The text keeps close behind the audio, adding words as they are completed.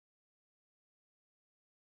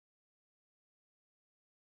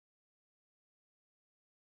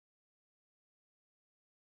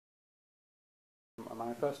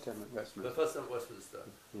my first term at Westminster. The first time at Westminster.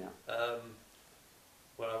 Yeah.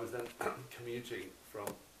 When I was then commuting from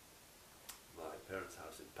my parents'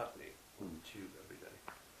 house in Putney on the tube every day.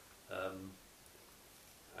 I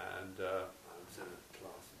was in a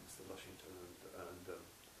class in Mr. Lushington, and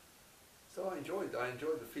so I enjoyed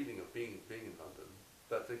the feeling of being in London.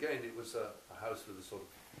 But again, it was a house with a sort of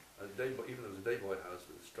even though it was a day boy house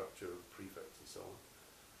with a structure of prefects and so on.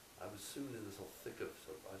 I was soon in the sort of thick of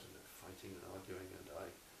fighting and arguing, and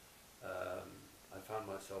I found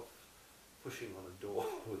myself pushing on a door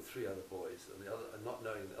with 3 other boys, and not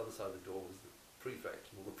knowing the other side of the door was the prefect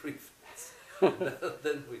and all the prefects.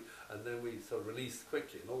 then we sort of released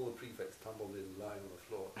quickly, and all the prefects tumbled in, lying on the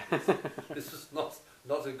floor. This was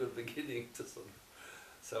not a good beginning to sort of.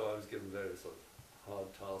 So I was given various sort of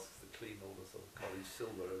hard tasks to clean all the sort of college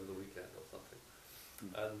silver over the weekend or something,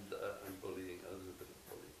 and bullying. I was a bit of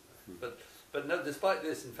bullying. But no, despite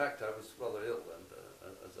this, in fact, I was rather ill, and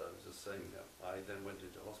as I was just saying, I then went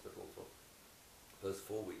into hospital for the first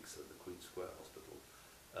 4 weeks at the Queen Square Hospital,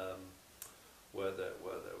 where there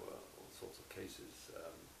were all sorts of cases.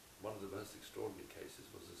 One of the most extraordinary cases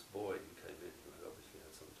was this boy who came in who had obviously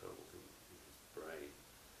had some terrible thing in his brain,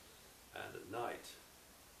 and at night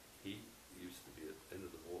he used to be at the end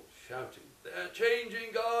of the ward shouting, "They're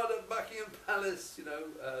changing guard at Buckingham Palace," the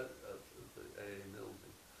AA Mill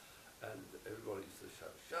thing. And everybody used to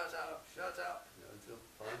shout, "Shut up, shut up," until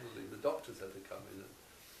finally the doctors had to come in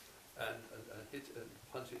and hit and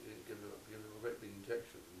punch it and give him a great big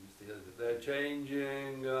injection. We used to hear that they're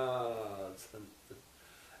changing guards. And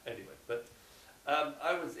anyway, but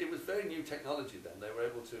it was very new technology then. They were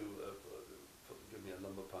able to give me a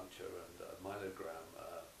lumbar puncture and a myelogram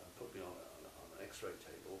and put me on an X-ray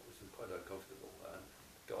table, which was quite uncomfortable, and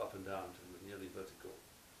go up and down to nearly vertical.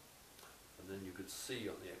 And then you could see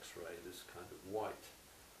on the X-ray this kind of white,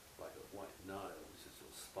 like a white Nile, which is your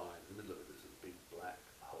spine. In the middle of it is a big black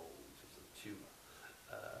hole, which is a tumour.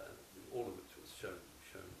 All of which was shown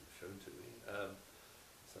to me.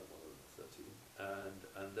 So one of the 13.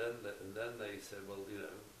 And then they said, well,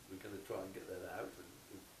 we're going to try and get that out.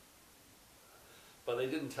 But they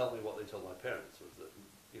didn't tell me what they told my parents, was that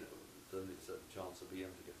there's only a certain chance of being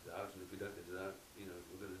able to get it out, and if we don't get it out,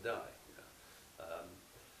 we're going to die.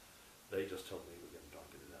 They just told me we're going to try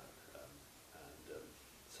and get it out,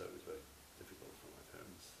 so it was very difficult for my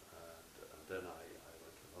parents. And then I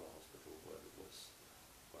went to another hospital where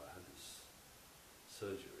I had this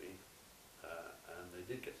surgery, and they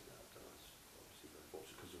did get it out. And I was obviously very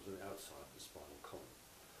fortunate because it was on the outside of the spinal column.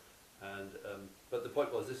 And but the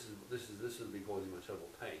point was, this would be causing me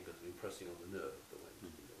terrible pain because it would be pressing on the nerve that went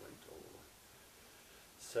all the way.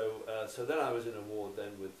 So then I was in a ward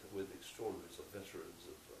then with extraordinary sort of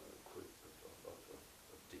veterans of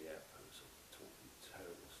DF who sort of told me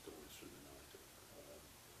terrible stories through the night.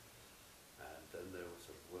 And then there were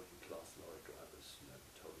sort of working class lorry drivers, who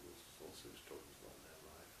told me all sorts of stories about their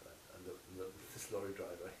life. And this lorry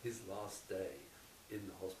driver, his last day in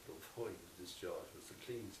the hospital before he was discharged was to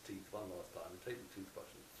clean his teeth one last time and take the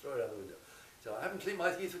toothbrush and throw it out the window. So I haven't cleaned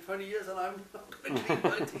my teeth for 20 years, and I'm not going to clean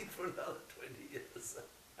my teeth for another 20 years.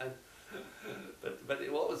 But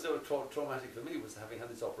what was so traumatic for me was having had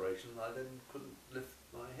this operation, I then couldn't lift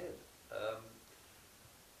my head.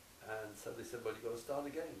 And so they said, well, you've got to start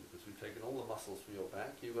again, because we've taken all the muscles from your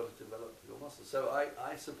back, you've got to develop your muscles. So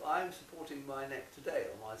I'm supporting my neck today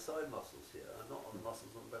on my side muscles here, and not on the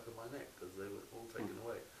muscles on the back of my neck, because they were all taken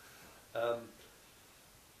away.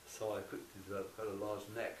 So I quickly developed quite a large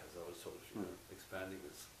neck as I was sort of expanding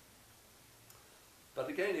this. But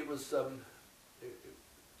again, it was,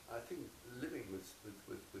 I think living with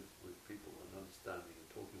people and understanding and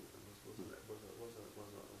talking with them was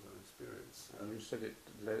an experience. And you said it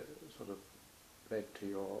sort of led to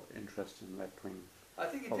your interest in left-wing I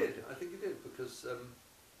think it politics. did. I think it did, because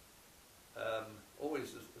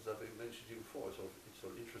always, as I've mentioned to you before, I was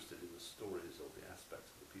sort of interested in the stories or the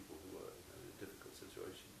aspects of the people who were in a difficult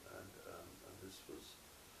situation, and this was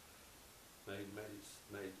made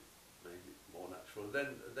it more natural.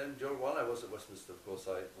 And then while I was at Westminster, of course,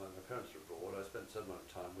 when my parents were abroad, I spent some amount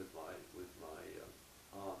of time with my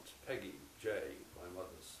aunt Peggy J, my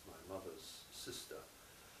mother's sister,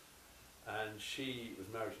 and she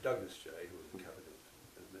was married to Douglas J, who was in cabinet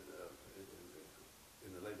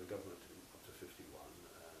in the Labour government up to 51,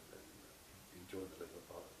 and then he joined the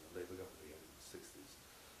Labour government again in the 60s.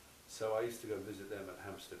 So I used to go visit them at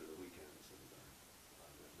Hampstead at the weekends, and I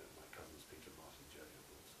met my cousins Peter and Martin J, who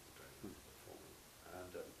were also very for me.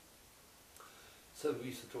 And so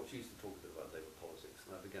we used to talk. She used to talk a bit about Labour politics,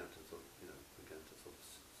 and I began to sort of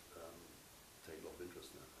take a lot of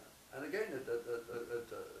interest in that. And again, as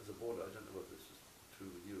a boarder, I don't know whether this was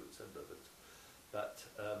through with you, etc. But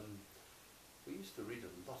we used to read a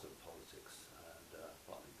lot of politics, and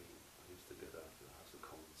partly being, I used to go down to the House of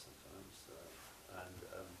Commons sometimes,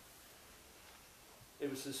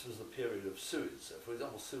 this was the period of Suez. For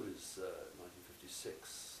example, Suez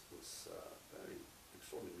 1956 was very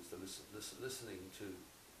extraordinary. It was listening to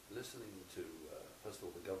first of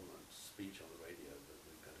all the government's speech on the radio that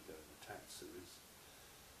we were going to go and attack Suez,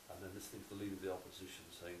 and then listening to the leader of the opposition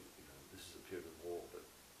saying, this is a period of war, but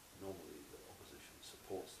normally the opposition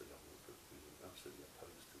supports the government, but we were absolutely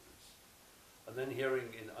opposed to this. And then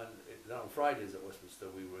hearing on Fridays at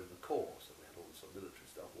Westminster we were in the corps, so we had all this sort of military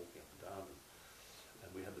stuff walking up and down, and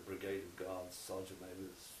we had the brigade of guards, Sergeant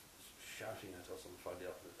Majors shouting at us on Friday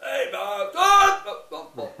afternoon, "Hey, Bob!"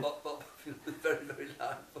 Very, very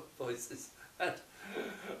loud voices.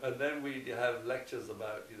 And then we'd have lectures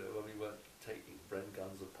about, when we weren't taking Bren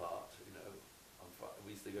guns apart,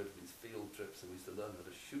 we used to go to these field trips and we used to learn how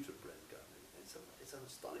to shoot a Bren gun. It's an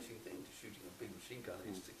astonishing thing, to shooting a big machine gun at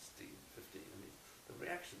age 16, 15. I mean, the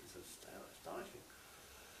reaction is astonishing.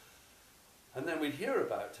 And then we'd hear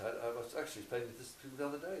about, I was actually explaining this to people the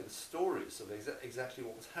other day, the stories of exactly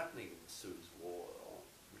what was happening in the Suez War.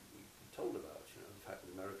 We told about, the fact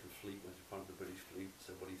that the American fleet went in front of the British fleet and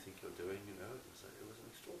said, "What do you think you're doing?" It was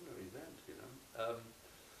an extraordinary event,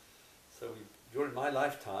 So during my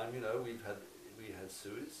lifetime, we had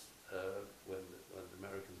Suez when the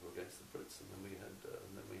Americans were against the Brits, and then we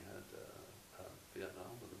had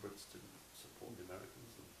Vietnam, where the Brits didn't support the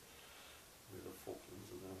Americans, and we had the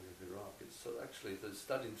Falklands, and now we have Iraq. It's so actually,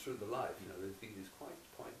 studying through the life, there's been these quite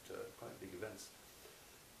big events.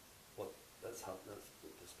 That's the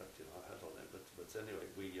perspective I've had on it. But anyway,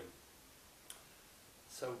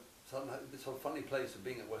 so this whole funny place of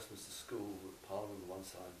being at Westminster School with Parliament on one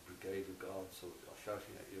side, brigade of guards sort of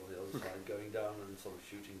shouting at you on the other side, going down and sort of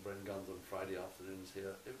shooting Bren guns on Friday afternoons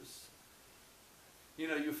here. It was,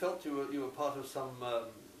 you felt you were part of some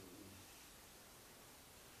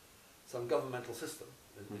governmental system,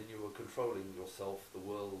 and you were controlling yourself, the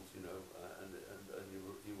world, and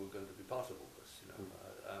you were going to be part of all this, and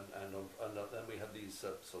then we had these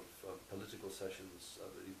sort of political sessions,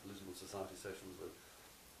 the political society sessions that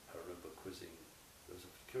I remember quizzing. There was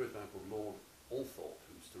a curious man called Lord Althorpe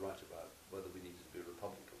who used to write about whether we needed to be a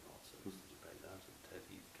republic or not, so we used to debate that, and Ted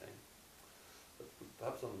Heath came. But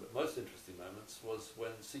perhaps one of the most interesting moments was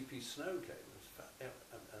when C.P. Snow came,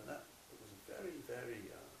 and that was a very,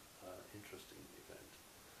 very interesting event.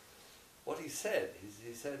 What he said was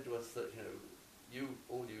that,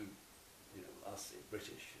 us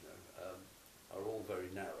British, are all very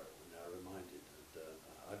narrow-minded, and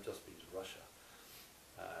I've just been to Russia,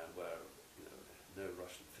 where no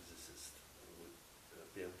Russian physicist would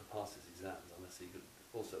be able to pass his exams unless he could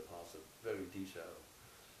also pass a very detailed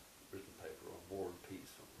written paper on War and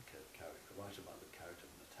Peace from the character, write about the character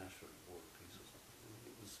of Natasha in War and Peace or something.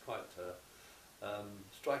 It was quite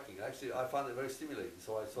striking. Actually, I found it very stimulating.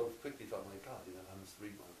 So I sort of quickly thought, my God, I must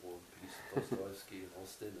read my War and Peace, Dostoevsky and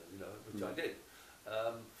Austen, which I did.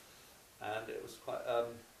 And it was quite.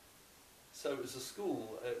 So it was a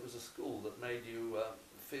school. It was a school that made you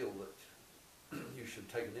feel that you should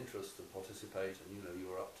take an interest and participate, and you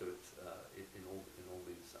were up to it in all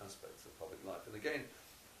these aspects of public life. And again,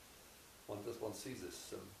 one sees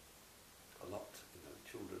this a lot.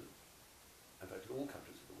 Children, in fact, in all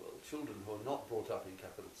countries of the world, children who are not brought up in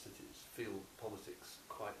capital cities feel politics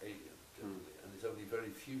quite alien generally, and there's only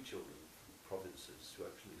very few children from provinces who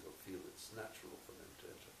actually sort of feel it's natural for them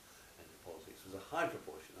to enter into politics. There's a high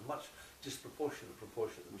proportion, a much disproportionate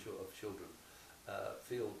proportion of children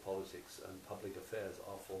feel politics and public affairs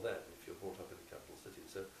are for them if you're brought up in a capital city.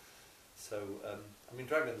 So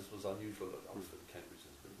Dragons was unusual at Oxford and Cambridge.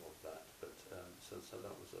 There's a bit more of that, but so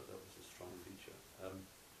that was a strong feature.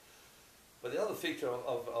 But the other feature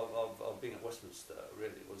of being at Westminster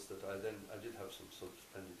really was that I did have some sort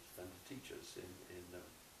of splendid teachers in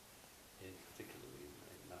particularly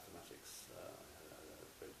in mathematics. I had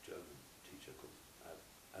a great German teacher called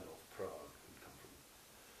Adolf Prague, who'd come from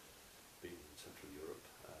being in Central Europe,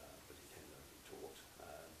 but he came there and taught.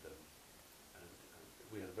 And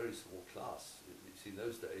we had a very small class. You see, in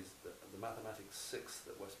those days, the mathematics 6th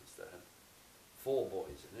at Westminster had 4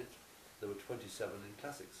 boys in it. There were 27 in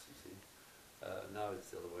classics, you see. Now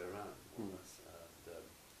it's the other way around, more or less.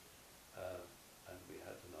 And we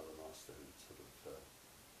had another master who sort of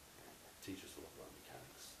teach us a lot about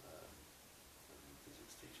mechanics, and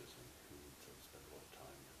physics teachers who sort of spend a lot of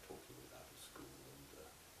time talking with out of school. And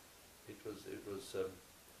it was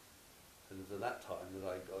at that time that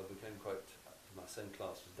I became quite. My same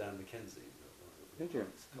class was Dan Mackenzie, one of the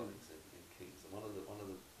colleagues in King's, and one of the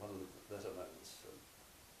better moments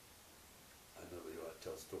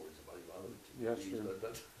tell stories about your other Yes, TVs, yeah.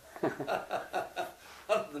 but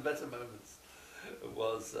one of the better moments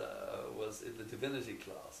was in the divinity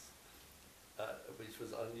class, which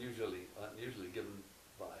was unusually given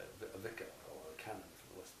by a vicar or a canon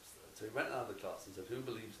from Westminster. So he went out of the class and said, "Who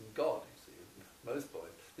believes in God?" You see, and most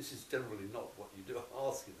boys, this is generally not what you do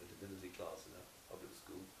ask in a divinity class in a public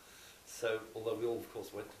school. So, although we all, of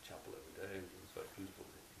course, went to chapel every day, and it was very beautiful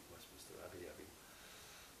in Westminster Abbey, having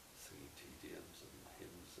singing TDMs and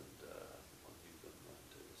hymns and on Newton,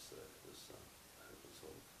 and it was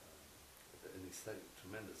sort of an aesthetic,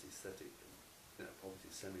 tremendous aesthetic, and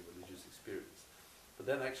obviously semi-religious experience. But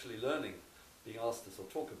then actually learning, being asked to sort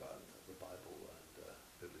of talk about the Bible and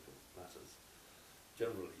biblical matters.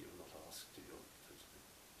 Generally, you're not asked to your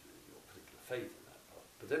particular faith in that part.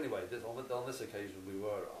 But anyway, on this occasion, we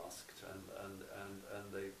were asked, and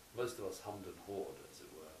most of us hummed and hawed, as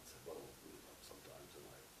it were, and said, "Well, sometimes, and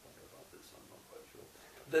I wonder about this, I'm not quite sure."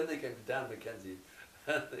 But then they came to Dan Mackenzie,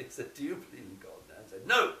 and they said, "Do you believe in God?" And Dan said,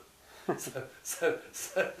 "No." So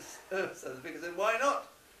the vicar said, "Why not?"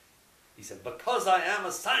 He said, "Because I am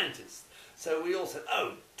a scientist." So we all said,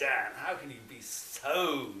 "Oh, Dan, how can you be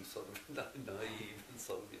so sort of naive and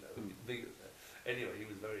sort of, big?" Anyway, he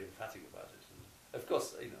was very emphatic about it. And of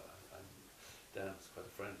course, Dan was quite a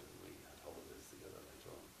friend, and we had holidays together later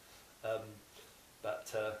on.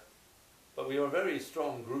 But we were a very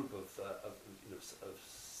strong group of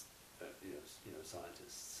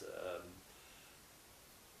scientists.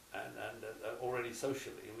 And already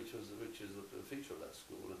socially, which is a feature of that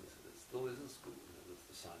school, and it still is a school.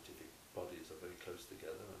 The scientific bodies are very close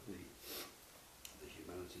together, and the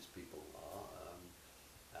humanities people are.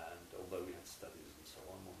 And although we had studies and so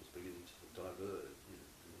on, one was beginning to diverge,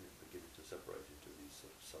 beginning to separate into these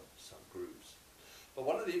sort of subgroups. But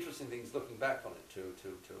one of the interesting things, looking back on it, which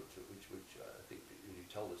I think when you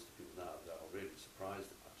tell this to people now, they are really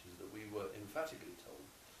surprised about, is that we were emphatically told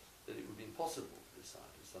that it would be impossible for the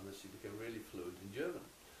scientists unless you became really fluent in German,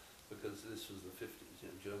 because this was the 50s,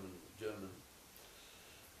 German.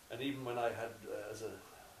 And even when I had, as an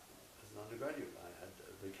undergraduate, I had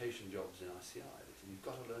vacation jobs in ICI. They said, "You've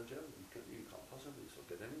got to learn German. You can't possibly sort of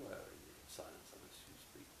get anywhere in science unless you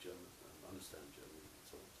speak German and understand German," and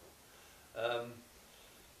so on and so on.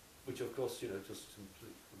 Which, of course, just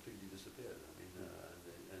completely disappeared. I mean,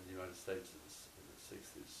 in the United States in the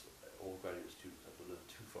 60s, all graduate students had to learn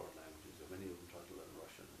 2 foreign languages, and many of them tried to learn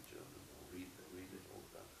Russian and German or read it. All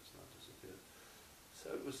of that has now disappeared.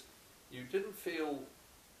 So it was, you didn't feel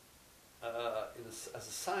as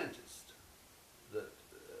a scientist that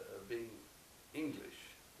being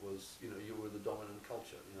English was, you were the dominant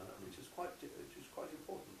culture, which is quite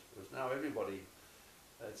important. Because now everybody,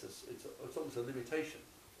 it's almost a limitation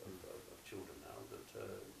of children now that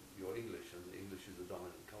you're English, and English is the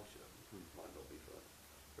dominant culture. It might not be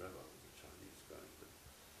forever with the Chinese going. But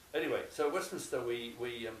anyway, so Westminster,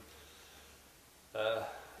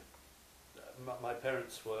 my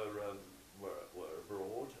parents were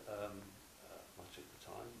abroad much of the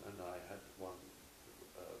time, and I had one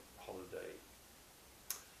holiday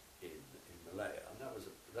in Malaya, and that was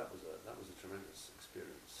a tremendous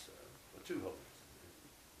experience. 2 holidays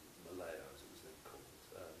in Malaya, as it was then called.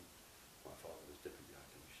 My father was deputy high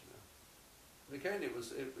commissioner, and again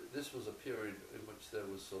this was a period in which there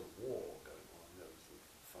was sort of war going on. There was the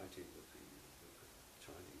fighting with the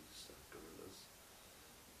Chinese guerrillas.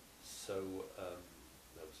 So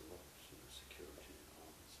there was a lot of security in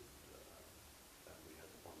arms, and we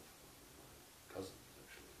had one of my cousins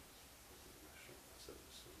actually was in the National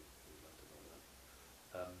Service, so we learned about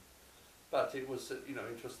that. But it was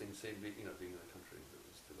interesting seeing being in a country that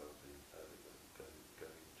was developing,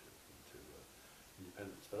 going into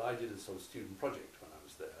independence. But I did a sort of student project when I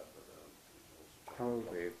was there. How old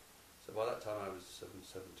were you? So by that time I was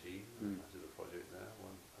 17. And I did a project there,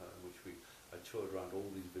 which I toured around all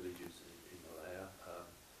these villages in Malaya,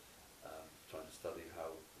 trying to study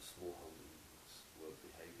how the smallholdings were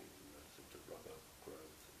behaving relative to rubber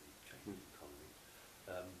growth and the changing economy.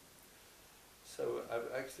 So I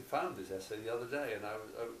actually found this essay the other day, and I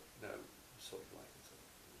was sort of like,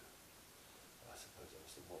 I suppose I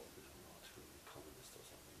was a model bit of an article in The Economist or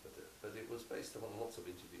something, but it was based upon lots of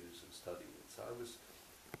interviews and studying it. So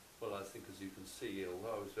I think, as you can see,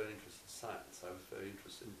 although I was very interested in science, I was very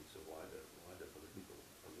interested in these wider political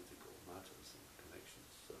matters and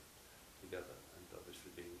connections together. And obviously,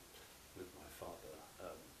 being with my father,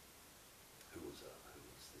 who was the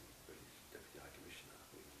British Deputy High Commissioner,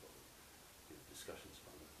 we had a lot of discussions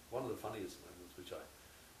about it. One of the funniest moments, which I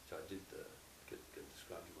did get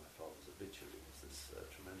described in my father's obituary, was this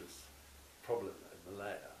tremendous problem in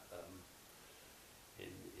Malaya.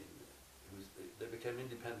 they became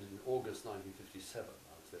independent in August 1957.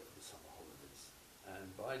 I was there for the summer holidays. And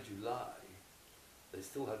by July, they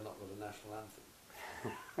still had not got a national anthem.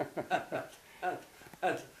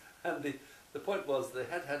 and the point was they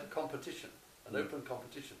had had a competition, an open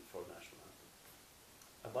competition for a national anthem.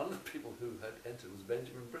 And one of the people who had entered was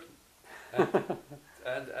Benjamin Britten.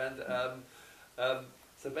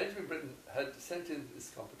 So Benjamin Britten had sent in this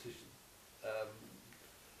competition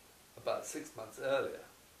about 6 months earlier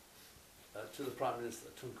to the Prime Minister,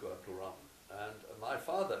 Tunku Abdul Rahman. And my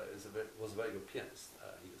father was a very good pianist.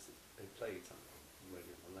 They played something on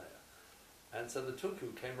Radio Malaya. And so the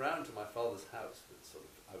Tunku came round to my father's house with sort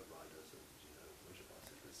of outriders and, motor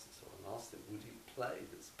bicyclists and so on, and asked him, would he play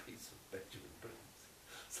this piece of Benjamin Britten's?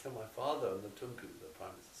 So my father and the Tunku, the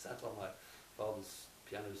Prime Minister, sat on my father's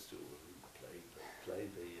piano stool and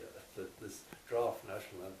played this draft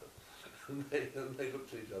national anthem. And they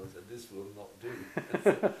looked at each other and said, "This will not do."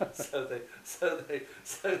 so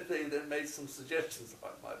they then made some suggestions how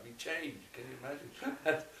it might be changed. Can you imagine?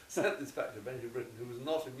 And sent this back to Benjamin Britten, who was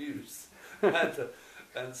not amused.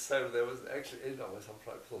 And so there was actually some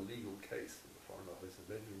type of legal case in the Foreign Office of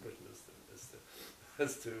Benjamin Britten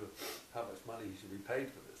as to how much money he should be paid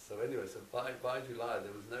for this. So anyway, so by July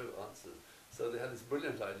there was no answer. So they had this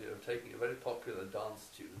brilliant idea of taking a very popular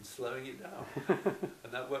dance tune and slowing it down,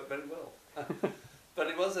 and that worked very well.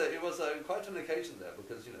 But it was quite an occasion there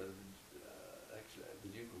because actually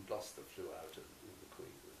the Duke of Gloucester flew out and the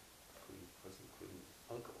present Queen's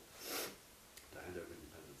uncle, to hand over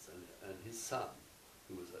independence, and his son,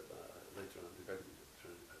 who was later on undergraduate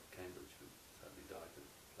at Cambridge, who sadly died in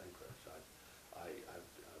a plane crash. I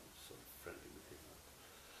was sort of friendly with him.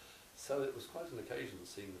 So it was quite an occasion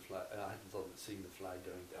seeing the flag. I hadn't thought of seeing the flag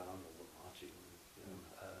going down or the marching,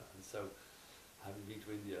 and so having been to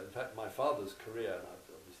India. In fact, my father's career, and I've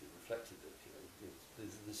obviously reflected it.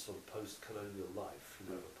 This sort of post-colonial life,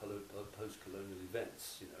 post-colonial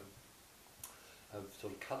events, have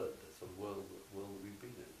sort of coloured the sort of world that we've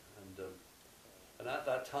been in, and at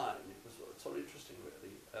that time it was sort of interesting,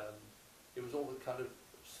 really. It was all the kind of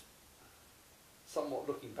somewhat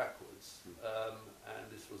looking backwards, and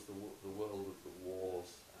this was the world of the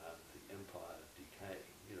wars and the empire decaying.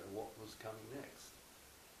 What was coming next?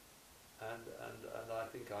 And I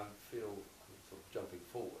think I'm sort of jumping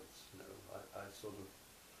forwards. I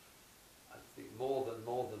think more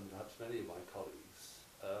than perhaps many of my colleagues,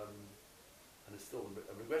 and it's still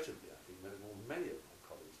regrettably I think many of my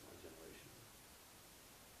colleagues in my generation,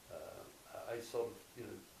 I sort of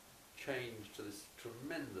changed to this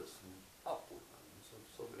tremendous upward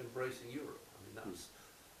sort of embracing Europe. I mean, that's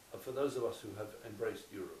for those of us who have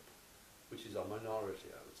embraced Europe, which is a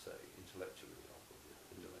minority, I would say, intellectually,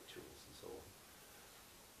 intellectuals and so on,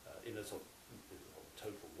 in a sort of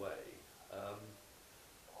total way.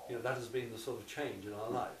 That has been the sort of change in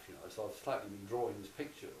our life. So I've slightly been drawing this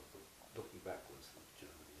picture of looking backwards at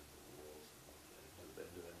Germany and the wars and the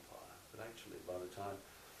end of empire. But actually, by the time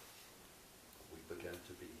we began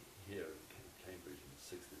to be here in Cambridge in the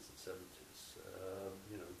 60s and 70s,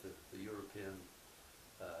 the European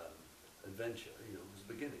adventure, was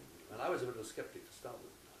beginning. And I was a bit of a skeptic to start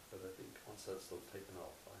with, but I think once that's sort of taken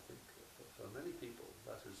off, I think for many people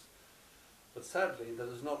that is. But sadly,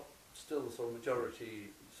 that is not still the sort of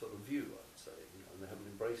majority sort of view, I would say. And they haven't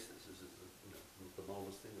embraced this. This is the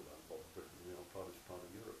marvelous thing about Britain, part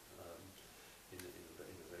of Europe, in a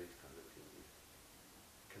very kind of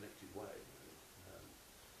connected way.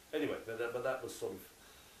 Anyway, but that was sort of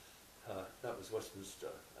that was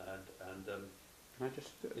Westminster, and Can I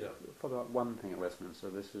just follow up one thing at Westminster?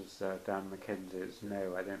 This is Dan Mackenzie's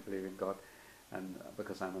 "No, I don't believe in God," and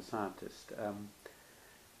because I'm a scientist.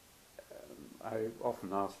 I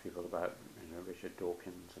often ask people about Richard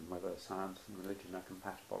Dawkins and whether science and religion are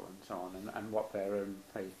compatible and so on, and what their own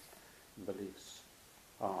faith and beliefs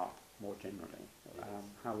are more generally. Yes.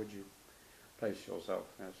 How would you place yourself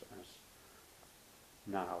as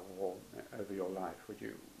now or over your life? Have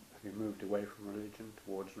you moved away from religion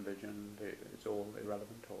towards religion? It's all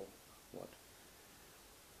irrelevant, or what?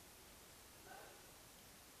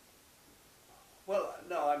 Well,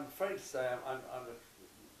 no, I'm afraid to say I'm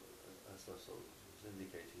as I sort of was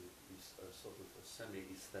indicating, a sort of a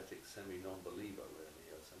semi-aesthetic, semi-non-believer, really,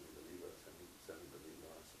 a semi-believer,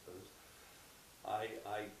 semi-believer, I suppose.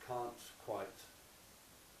 I can't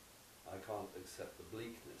accept the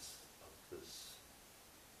bleakness of this.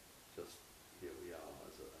 Just here we are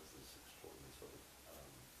as this extraordinary sort of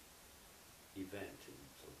event in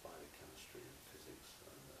sort of biochemistry and physics,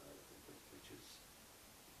 and which is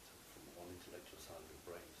sort of from one intellectual side of the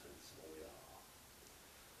brain, so this is where we are.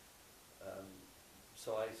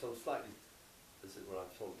 So I sort of slightly, as it were, I've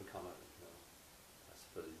sort of become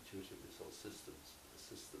intuitively sort of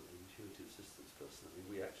intuitive systems person. I mean,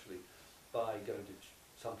 we actually, by going to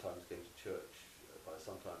sometimes going to church, by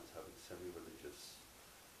sometimes having semi-religious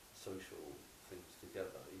social things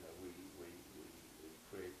together, you know, we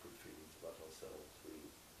create good feelings about ourselves.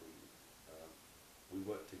 We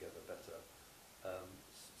work together better.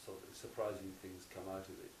 So surprising things come out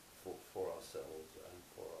of it for ourselves and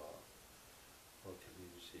for our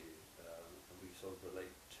community, and we sort of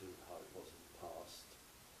relate to how it was in the past.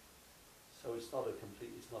 So it's not an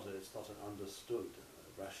understood,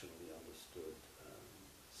 rationally understood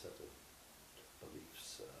set of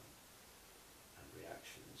beliefs and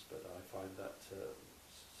reactions, but I find that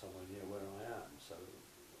somewhere near where I am. So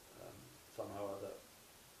somehow or other,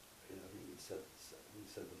 you know, we said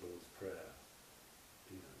the Lord's Prayer,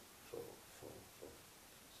 you know, for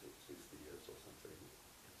 60 years or something.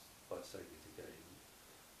 It's by saying it again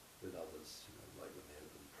with others, you know, like when they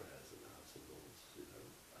open prayers in the House of Lords, you know,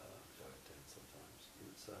 which I attend sometimes.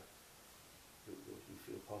 It's you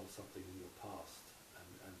feel part of something in your past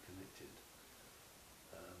and connected.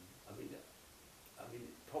 I mean,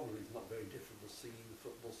 it probably is not very different to singing the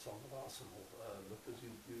football song of Arsenal, because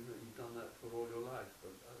you've done that for all your life.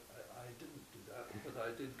 But I didn't do that. But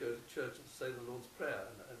I did go to church and say the Lord's Prayer,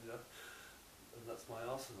 and you know, and that's my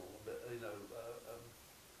Arsenal. But you know,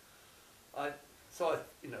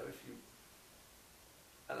 you know,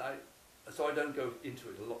 so I don't go into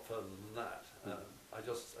it a lot further than that. I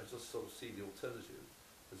just sort of see the alternative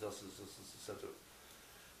as us as a set of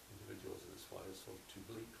individuals in this way is sort of too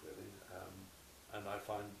bleak, really. And I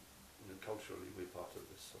find, you know, culturally we're part of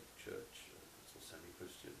this sort of church, sort of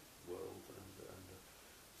semi-Christian world, and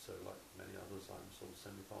so like many others, I'm sort of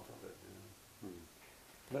semi-part of it. You know.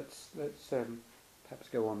 Let's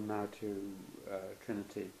perhaps go on now to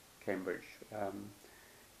Trinity, Cambridge.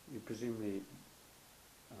 You presumably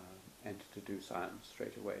entered to do science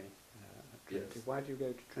straight away at Trinity. Yes. Why did you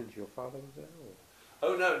go to Trinity? Your father was there? Or?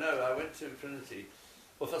 Oh no, I went to Trinity.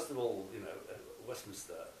 Well, first of all, you know,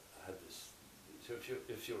 Westminster had this. So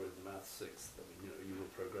if you're in the Maths 6th, I mean, you know, you were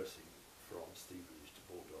progressing from Stevenage to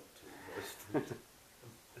Baldock to Royston.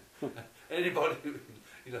 Anybody who,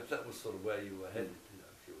 you know, that was sort of where you were headed, you know,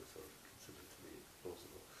 if you were sort of considered to be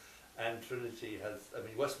plausible. And Trinity has, I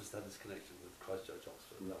mean, Westminster had this connection with Christ Church,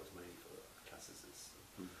 Oxford, and that was mainly for classicists.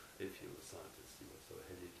 If you were a scientist, you were sort of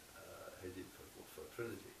headed for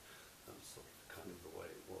Trinity. That was sort of kind of the way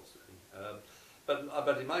it was, really.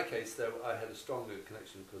 But in my case, though, I had a stronger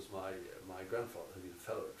connection because my grandfather had been a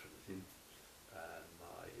fellow at Trinity, and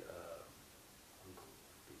my uncle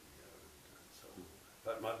had been here, and so on.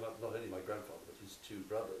 But not only my grandfather, but his two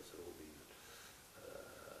brothers had all been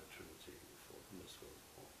at Trinity before the First World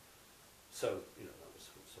War. So you know, that was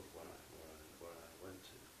sort of where I went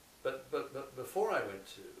to. But before I went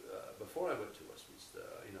to Westminster,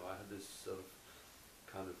 you know, I had this sort of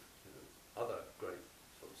kind of, you know, other great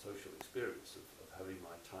sort of social experience of having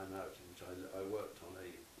my time out, in which I worked on a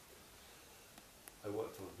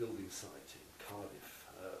building site in Cardiff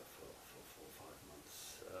for 4 or 5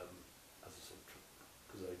 months as a sort of,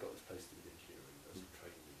 because I got this place to do engineering as a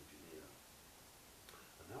trained engineer,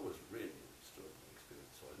 and that was really an extraordinary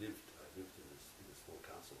experience. So I lived in this small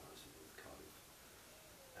council house in Cardiff,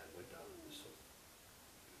 and went down in this sort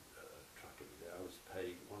of track every day. I was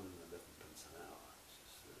paid 111 pence an hour, which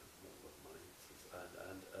is not a lot of money,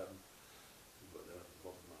 and but there was a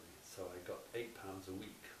lot of money. So I got £8 a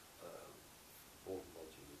week, board and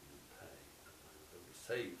lodging and pay, and I was able to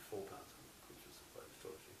save £4 a week, which was quite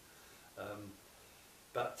extraordinary.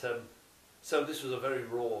 So this was a very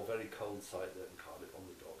raw, very cold site there in Cardiff on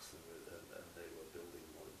the docks, and they were building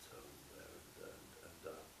one internal there,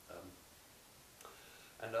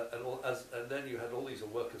 and then you had all these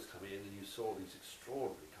workers coming in, and you saw these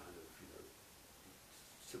extraordinary kind of, you know,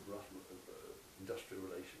 civil industrial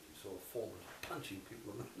relations. You saw a foreman punching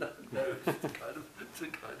people on the nose to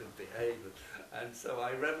kind of behave, and so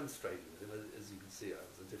I remonstrated with him. As you can see, I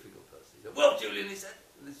was a difficult person. He said, "Well, Julian," he said,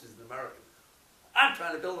 and this is an American, "I'm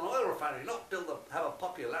trying to build an oil refinery, not have a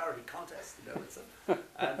popularity contest, you know."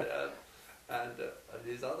 And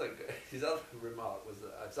his other remark was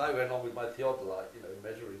that as I went on with my theodolite, you know,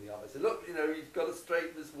 measuring the arm, I said, "Look, you know, you've got to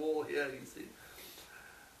straighten this wall here, you see."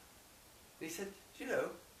 And he said, "You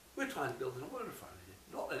know, we're trying to build an oil refinery,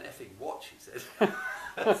 not an effing watch," he said.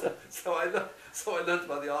 so I learned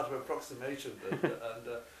about the art of approximation, and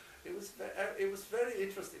it was very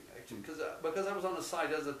interesting actually, because I was on the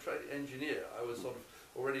side as a engineer. I was sort of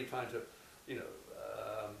already trying to, you know,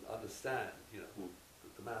 understand, you know,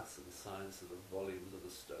 the maths and the science and the volumes of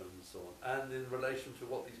the stones and so on, and in relation to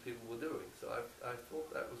what these people were doing. So I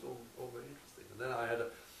thought that was all very interesting. And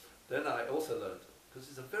then I also learned because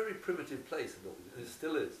it's a very primitive place. It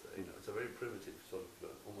still is. You know, it's a very primitive sort of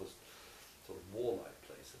almost sort of warlike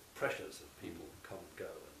place of pressures of people who come and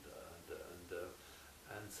go,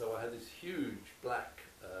 and so I had this huge black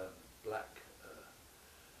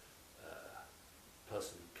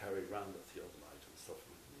person who carried around the theodolite and stuff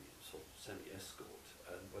with me, sort of semi-escort.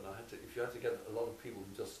 And when I had to, if you had to get a lot of people who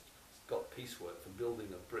just got piecework for building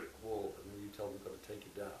a brick wall, and then you tell them you've got to take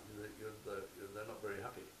it down, they're not very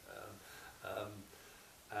happy.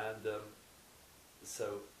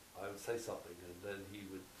 So I would say something, and then he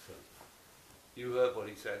would say, "You heard what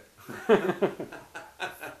he said."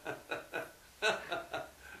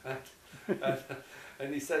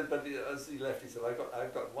 and he said, but as he left, he said,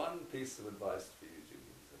 I've got one piece of advice for you,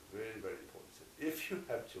 Julian. He said, really, very important. He said, if you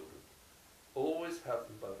have children, always have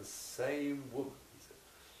them by the same woman, he said,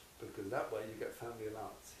 because that way you get family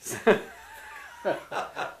allowance.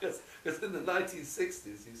 Because in the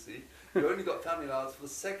 1960s, you see, you only got family allowance for the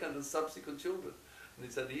second and subsequent children. And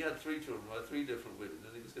he said he had 3 children by 3 different women,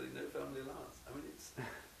 and he was getting no family allowance. I mean,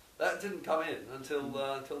 that didn't come in until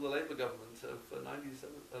the Labour government of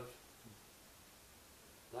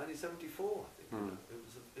 1974, I think. You know.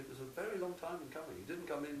 It was a very long time in coming. It didn't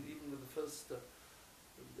come in even with the first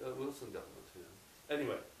Wilson government. You know.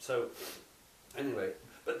 Anyway,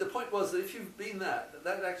 but the point was that if you've been that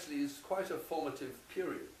actually is quite a formative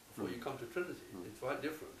period before you come to Trinity. It's quite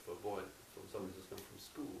different for a boy from somebody who's come from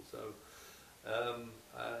school. So,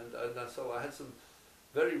 so I had some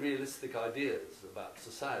very realistic ideas about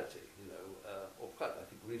society, you know, or quite, I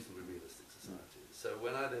think, reasonably realistic society. So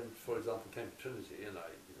when I then, for example, came to Trinity, and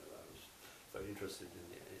I was very interested in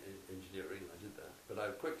engineering, and I did that. But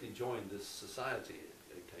I quickly joined this society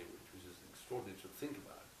in Cambridge, which is extraordinary to think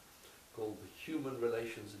about, called the Human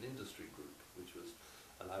Relations and Industry Group, which was,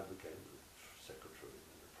 and I became the secretary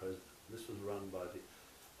and the president. This was run by the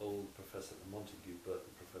old professor, the Montague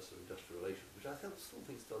Burton Professor of Industrial Relations, which I still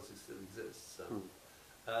think still exists.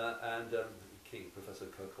 King, Professor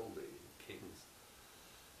Kirkcaldy in King's.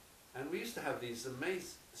 And we used to have these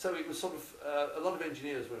amazing, so it was sort of, a lot of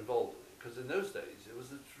engineers were involved in it, because in those days it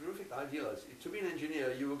was a terrific idealised. To be an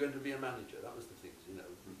engineer, you were going to be a manager. That was the thing, you know.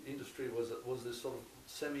 Industry was this sort of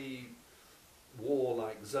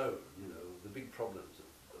semi-war-like zone, you know, the big problems of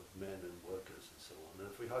men and workers and so on. And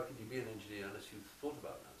how could you be an engineer unless you thought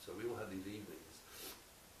about that? So we all had these evenings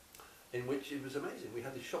in which it was amazing. We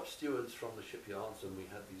had the shop stewards from the shipyards, and we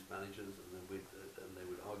had these managers, and then they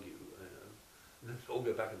would argue, and then all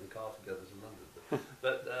go back in the car together to London.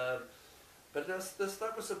 But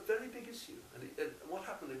that was a very big issue. And what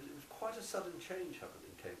happened? It was quite a sudden change happened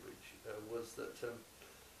in Cambridge. Was that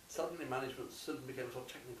suddenly management suddenly became a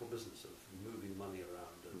sort of technical business of moving money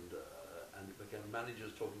around, and it became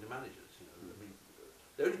managers talking to managers. You know, I mean,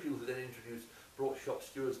 the only people who then brought shop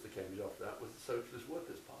stewards to Cambridge after that was the Socialist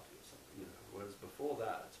Workers' Party. You know, whereas before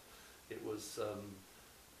that, it was,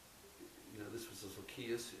 you know, this was a sort of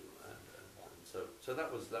key issue, and so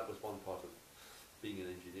that was one part of being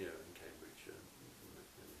an engineer in Cambridge.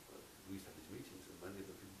 We used to have these meetings, and many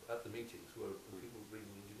of the people at the meetings were people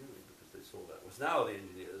reading engineering because they saw that. Whereas now the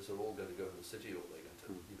engineers are all going to go to the city, or they're going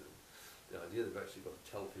to, you know, the idea they've actually got to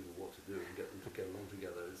tell people what to do and get them to get along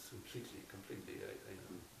together is completely,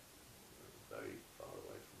 very far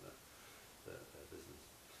away from their business.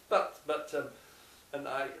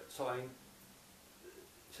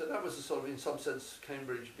 So that was a sort of, in some sense,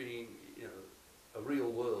 Cambridge being, you know, a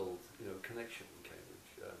real world, you know, connection in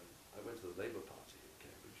Cambridge. I went to the Labour Party in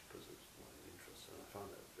Cambridge because of my interest, and I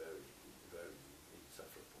found that very, very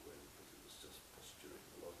insufferable, really, because it was just posturing,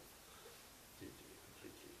 a lot of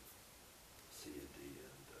completely C and D,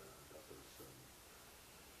 and that was,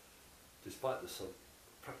 despite the sort of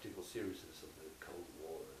practical seriousness of the Cold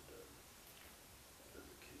War and the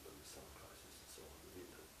Cuban Missile Crisis and so on. I mean,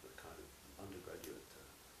 the kind of undergraduate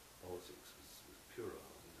politics was purer,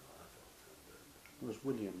 you know, I felt. Was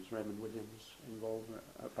Raymond Williams, involved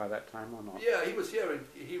by that time or not? Yeah, he was here. I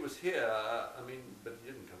mean, but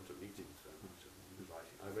he didn't come to meetings very much. He was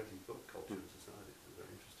writing. I read his book, Culture and Society. It was a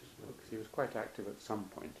very interesting book. He was quite active at some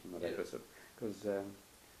point in the Labour, because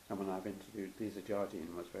someone I've interviewed, Lisa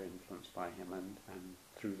Jardine, was very influenced by him, and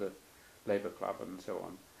through the Labour Club and so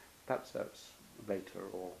on. Perhaps that's later,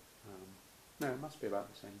 or no, it must be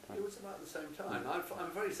about the same time. It was about the same time.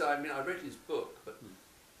 I'm very sorry. I mean, I read his book, but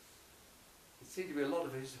it seemed to be a lot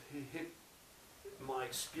of my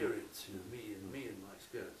experience, you know, me and my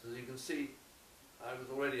experience. As you can see, I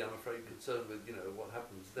was already, I'm afraid, concerned with, you know, what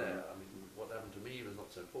happens there. I mean, what happened to me was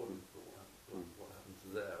not so important, but what happened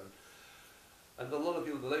to there. And a lot of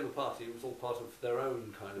people in the Labour Party, it was all part of their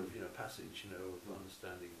own kind of, you know, passage, you know, of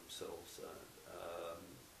understanding themselves.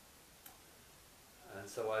 And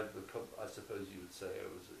so I suppose you would say I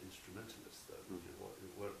was an instrumentalist, though. You know,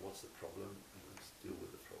 what's the problem? Let's deal with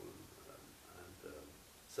the problem.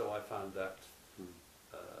 So I found that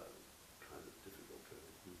kind of difficult.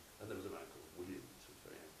 And there was a man called Williams who was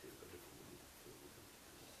very active, a little William, who was a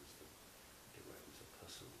physicist. It was a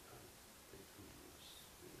personal kind of thing.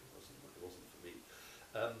 It wasn't for me.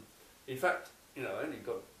 In fact, you know, I only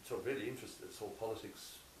got sort of really interested, saw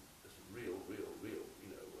politics as real, you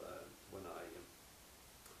know, when I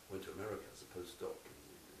went to America as a postdoc in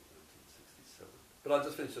 1967. But I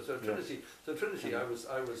just finished. So Trinity. Yes. So Trinity. I was.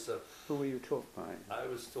 Who were you taught by? I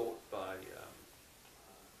was taught by. It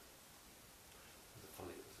was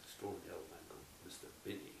an extraordinary old man called Mr.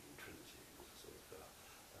 Binney in Trinity. He was a sort of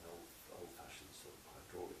an old-fashioned sort of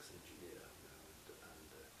hydraulics engineer, you know,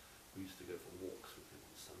 and we used to go for walks with him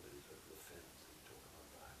on Sundays over the fens and talk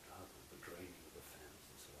about the draining of the fens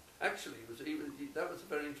and so on. Actually, that was a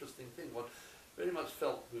very interesting thing. One very much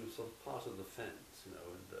felt we were sort of part of the fens, you know,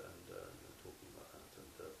 and talking about that,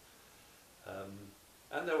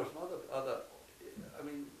 and there were some other. I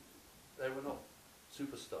mean, they were not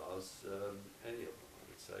superstars, any of them, I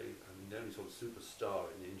would say. I mean, the only sort of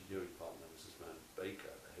superstar in the engineering department was this man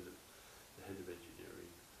Baker, the head of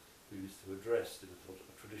engineering, who used to address in a sort of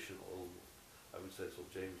a traditional, I would say, sort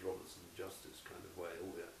of James Robertson Justice kind of way,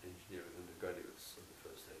 all the engineering undergraduates of the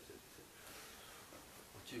first day. He said,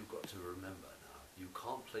 "What you've got to remember now, you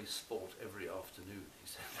can't play sport every afternoon," he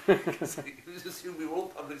said. He was assuming we were all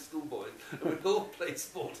public school boys, and we'd all play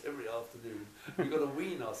sport every afternoon. We've got to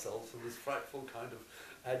wean ourselves from this frightful kind of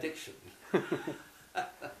addiction.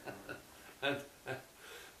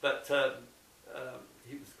 But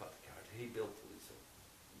he was quite a character. He built all these sort of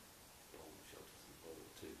bomb shelters in World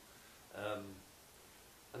War II.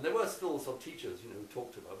 And there were still some teachers, you know, who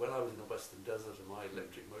talked about, when I was in the Western Desert and my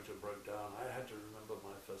electric motor broke down, I had to remember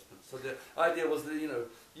my first minute. So the idea was that, you know,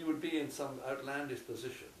 you would be in some outlandish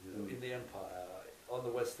position, you know, in the Empire, on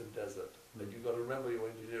the Western Desert, and you've got to remember your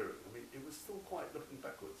engineering. I mean, it was still quite looking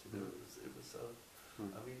backwards, you know,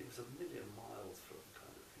 I mean, it was a million miles from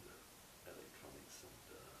kind of, you know, electronics and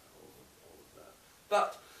all of that.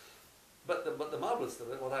 But the marvellous thing,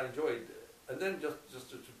 what I enjoyed, and then just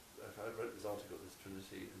to I wrote this article, this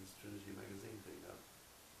Trinity magazine thing.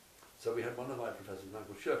 So we had one of my professors,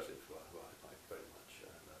 Michael Shirtley, who I liked very much,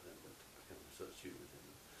 and I then went to become a research student with him.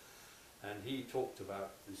 And he talked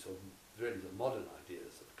about these sort of really the modern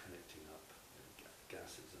ideas of connecting up, you know,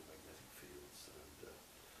 gases and magnetic fields. And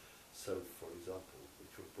so, for example,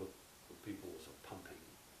 people were sort of pumping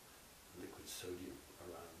liquid sodium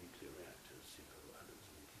around nuclear reactors, you know, and it was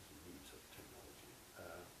a new sort of technology.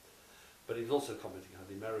 But he was also commenting how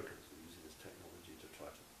the Americans technology to try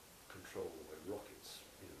to control where rockets,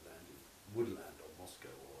 you know, would land on Moscow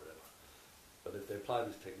or wherever. But if they apply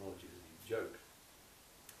this technology as a joke,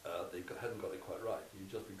 they hadn't got it quite right. You'd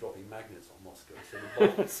just be dropping magnets on Moscow instead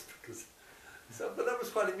of bombs. But that was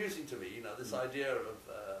quite amusing to me, you know, this idea of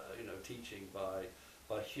you know, teaching by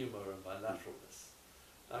humour and by lateralness.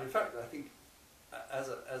 Now, in fact, I think as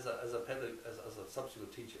a subsequent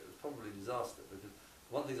teacher, it was probably a disaster, because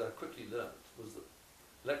one of the things I quickly learned was that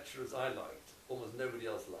lecturers I liked, almost nobody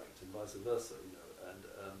else liked, and vice versa, you know.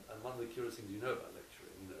 And one of the curious things you know about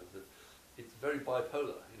lecturing, you know, that it's very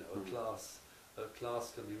bipolar. You know, a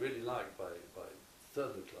class can be really liked by a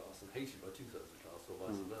third of the class and hated by 2/3 of the class, or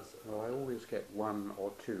vice versa. Well, I always get one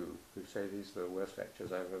or two who say these are the worst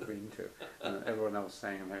lectures I've ever been to, and everyone else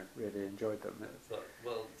saying they really enjoyed them.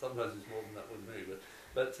 Well, sometimes it's more than that with me,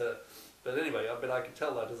 but anyway, I could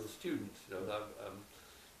tell that as a student, you know.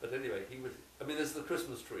 But anyway, I mean, there's the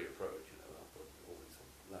Christmas tree approach, you know, I've got all these sort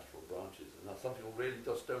of lateral branches, and now some people really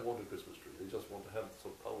just don't want a Christmas tree, they just want to have the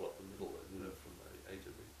sort of pole up the middle, you know, from A to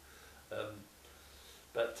B.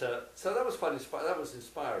 So that was quite that was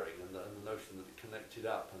inspiring, and the notion that it connected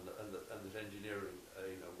up, and that engineering,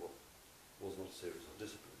 you know, was not a series of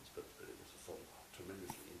disciplines, but it was a sort of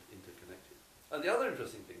tremendously interconnected. And the other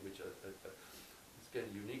interesting thing, which is again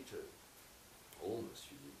almost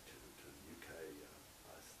unique to the UK,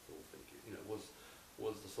 I still think, you know, was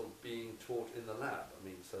the sort of being taught in the lab. I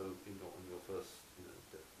mean, so in your first, you know,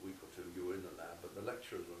 week or two, you were in the lab, but the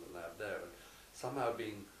lecturers were in the lab there, and somehow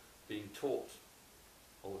being taught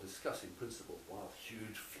or discussing principles while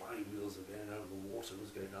huge flywheels were going over the water, was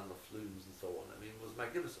going down the flumes and so on. I mean, it was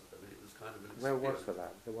magnificent. I mean, it was kind of an experience. Where was the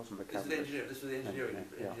lab? There wasn't the campus. This was the engineering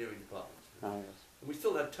department. Ah, yes. And we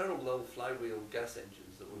still had terrible old flywheel gas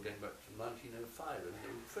engines that were going back from 1905, and they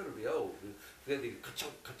were incredibly old. They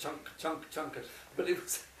ka-chunk, ka-chunk, ka-chunk, ka-chunk. But it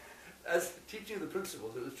was, as teaching the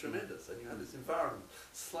principles, it was tremendous. And you had this environment,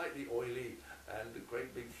 slightly oily, and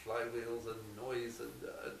great big flywheels and noise,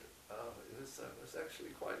 and it was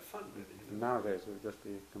actually quite fun, really. You know? Nowadays it would just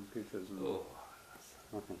be computers and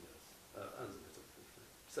nothing. Yes. And a bit of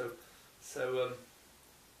so so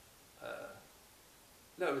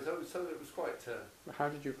no, so it was quite. How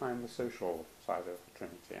did you find the social side of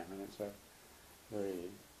Trinity? I mean, it's a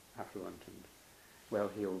very affluent and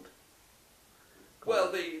well-heeled. Well,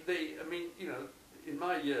 I mean, you know, in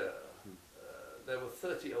my year, there were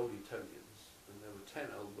 30 old Etonians and there were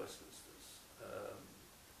 10 old Westminsters,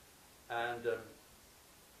 and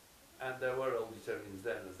there were old Etonians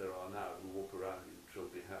then, as there are now, who walk around in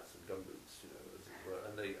trilby hats and gumboots, you know, as it were,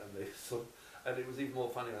 and they sort of, and it was even more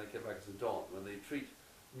funny when I came back as a Don, when they treat.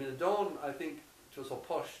 I mean, a Don, I think, to a sort of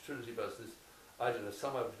posh Trinity person is, I don't know,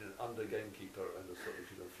 somewhere between an under gamekeeper and a sort of,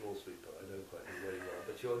 you know, floor sweeper. I don't quite know where you are,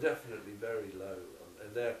 but you're definitely very low.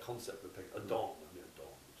 And their concept of a Don, I mean a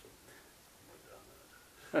Don.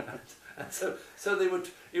 And so they would.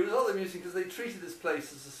 It was rather amusing because they treated this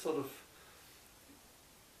place as a sort of,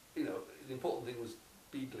 you know, the important thing was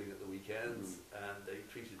beagling at the weekends, and they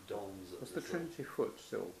treated Dons. Was the Trinity Foot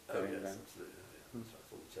still going yes, then? absolutely. Yeah. So I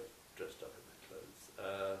thought the chaps dressed up in their clothes.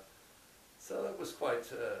 So that was quite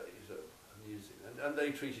you know, amusing, and they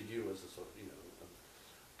treated you as a sort of, you know,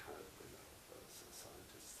 kind of, you know, as a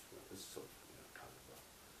scientist, as sort of, you know, kind of.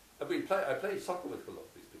 I played soccer with a lot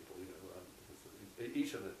of these people, you know, because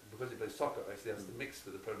each of them, because he plays soccer, actually has to mix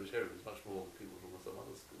with the proletarians much more than people from some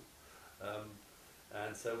other school,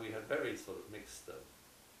 and so we had very sort of mixed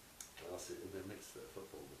classes. They mixed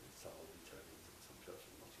football with some Italians and some chaps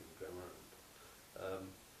from Nottingham Grammar,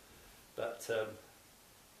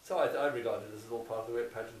 so I regarded it as all part of the great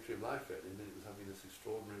pageantry of life, really. I mean, it was having this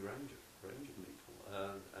extraordinary range of people,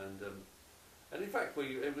 and in fact,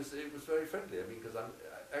 it was very friendly. I mean, because I'm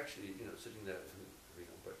actually, you know, sitting there having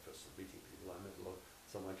on breakfast and meeting people. I met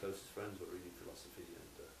some of my closest friends were reading philosophy and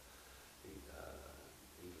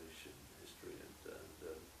English and history,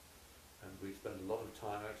 and we spent a lot of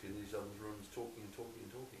time actually in these other rooms talking, and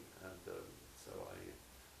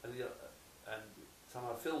some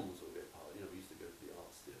of our films were a bit hard. You know, we used to go to the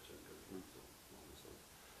arts theatre and go to some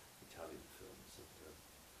Italian films,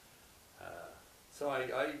 so I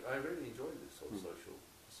really enjoyed this sort of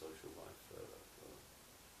social life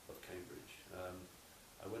of Cambridge.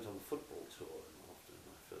 I went on the football tour after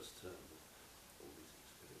my first term with all these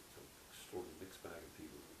extraordinary mixed bag of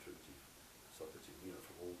people from Trinity soccer team, you know,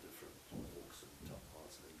 from all different walks and top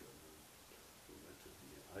parts of England. And we went to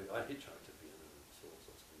I hitchhiked to Vienna and saw all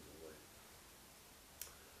sorts of things on the way.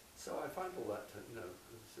 So I find all that, you know,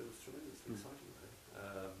 it was tremendously exciting, really.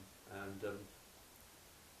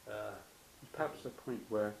 Perhaps the point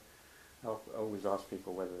where I always ask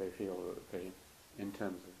people whether they feel that in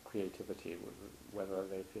terms of creativity, whether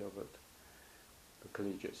they feel that the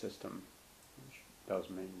collegiate system, which does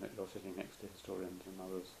mean that you're sitting next to historians and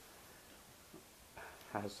others,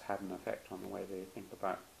 has had an effect on the way they think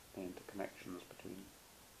about the interconnections between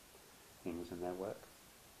things in their work.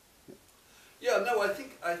 Yeah, no, I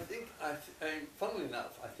think, funnily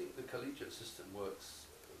enough, I think the collegiate system works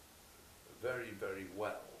very, very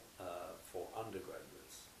well for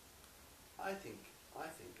undergraduates. I think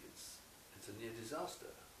it's a near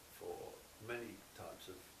disaster for many types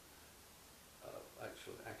of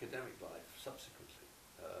actual academic life subsequently.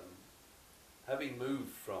 Having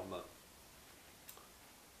moved from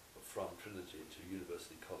Trinity to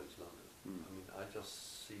University College London, I mean, I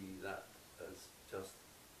just see that as just.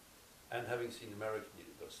 And having seen American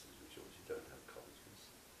universities, which obviously don't have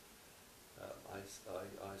colleges,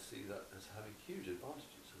 I see that as having huge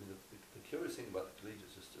advantages. I mean, the curious thing about the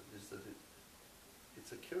collegiate system is that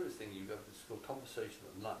it's a curious thing. You have this sort of conversation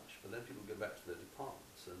at lunch, but then people go back to their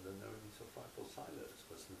departments, and then they're in these sort of frightful silos.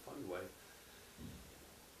 But in a funny way,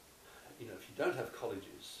 you know, if you don't have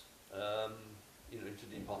colleges, you know,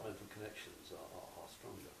 interdepartmental connections are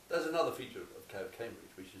stronger. There's another feature of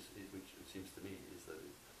Cambridge, which it seems to me is that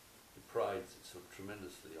it prides itself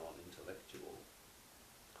tremendously on intellectual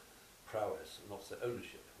prowess, and not say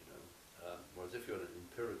ownership, you know. Whereas if you're in an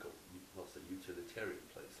empirical, not say utilitarian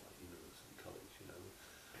place like University College, you know,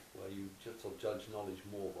 where you just sort of judge knowledge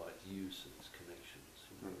more by its use and its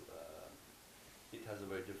connections, you know, it has a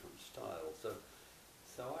very different style. So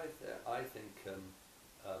I think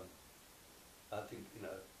you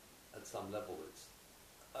know, at some level it's.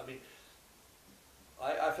 I mean,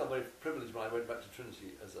 I felt very privileged when I went back to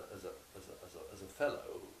Trinity as a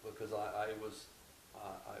fellow, because I was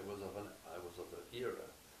of an era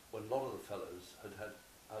when a lot of the fellows had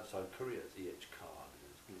outside careers. E.H. Carr, and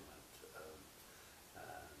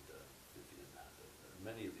Vivian had,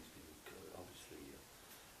 many of these people, obviously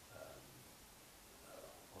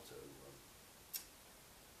Otto.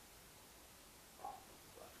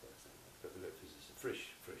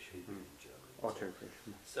 Turkish.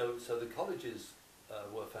 So the colleges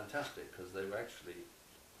were fantastic because they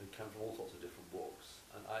came from all sorts of different walks.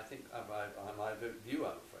 And I think my view,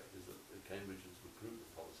 I'm afraid, is that Cambridge's recruitment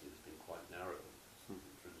policy has been quite narrow.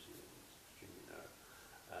 Trinity is extremely narrow.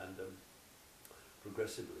 And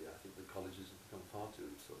progressively, I think the colleges have become far too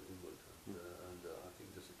sort of inward and I think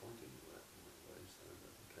disappointing in ways. And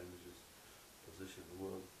Cambridge's position in the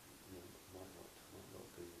world might not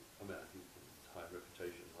be. I mean, I think its high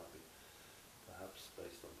reputation might be perhaps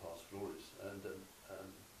based on past glories. And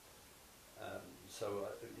so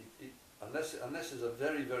unless there's a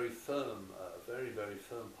very firm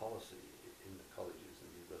policy in the colleges and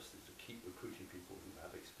universities to keep recruiting people who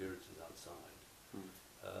have experiences outside,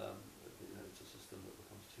 it's a system that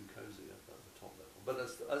becomes too cosy at the top level. But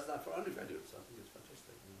as that for undergraduates, I think it's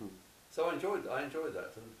fantastic. So I enjoyed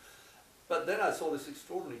that. But then I saw this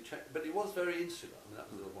extraordinary change. But it was very insular. I mean, that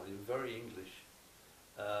was the other point. It was very English,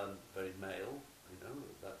 very male.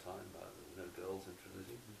 At that time, no girls in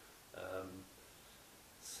Trinity.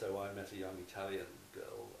 So I met a young Italian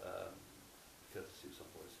girl, courtesy of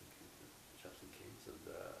some boys in chaps in Kings, and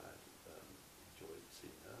I enjoyed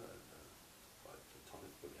seeing her. And quite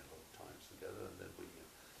platonic, but we had a lot of times together. And then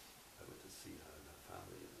I went to see her and her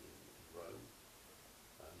family in Rome.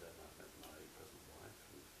 And then I met my present wife,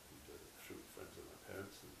 who through friends of my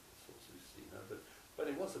parents, and sort of seen her. But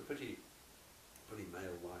it was a pretty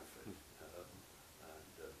male life.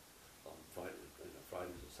 On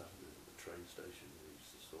Fridays or Saturdays at the train station, we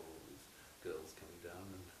used to saw all these girls coming down,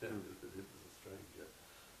 and it was a strange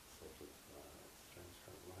sort of strange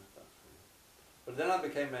kind of life that. But then I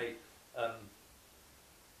became I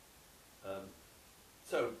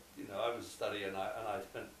was studying, and I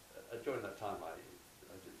spent during that time I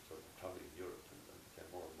did sort of traveling in Europe and became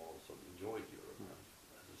more and more sort of enjoyed Europe. And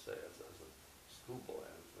as I say, as a schoolboy,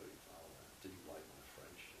 I was didn't like my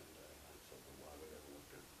French, and I sort of why would I ever want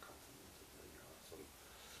to go to the continent? And sort of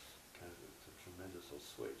kind of a tremendous sort of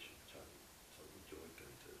switch, which I sort of enjoyed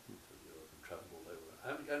going to Europe and travelling all over,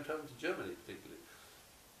 and travelling to Germany particularly,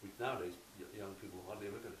 which nowadays young people hardly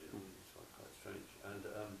ever go to Germany. It's quite strange. And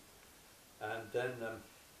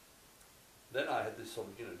then I had this sort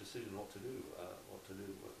of decision what to do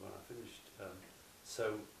when I finished.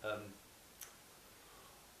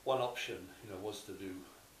 One option was to do,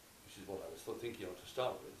 which is what I was thinking of to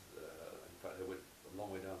start with. In fact, I went a long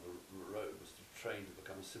way down the road, was to train to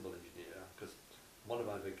become a civil engineer, because one of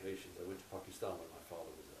my vacations I went to Pakistan when my father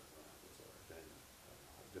was a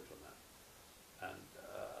diplomat, and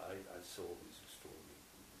I saw these extraordinary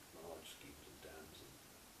large schemes of dams and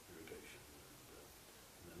irrigation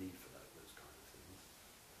and the need for those kind of things.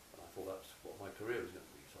 And I thought that's what my career was going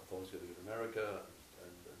to be. So I thought I was going to go to America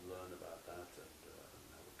and learn about that and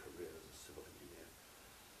have a career as a civil engineer.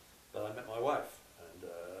 But I met my wife, and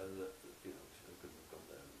she couldn't have gone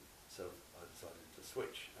there. So I decided to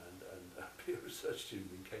switch and be a research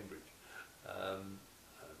student in Cambridge. And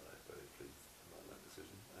I'm very pleased about that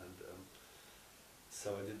decision. And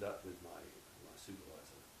so I did that with my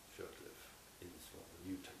supervisor, Shirtliff, in this the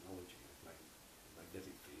new technology of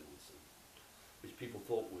magnetic fields, which people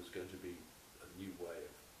thought was going to be a new way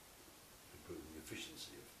of improving the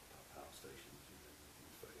efficiency of power stations. You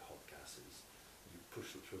use very hot gases. You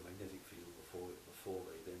push them through a magnetic field before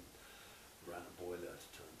they then ran a boiler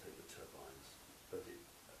to take the turbines. But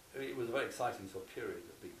it was a very exciting sort of period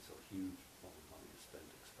of big sort of huge money spent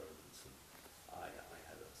experiments, and I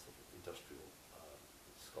had a sort of industrial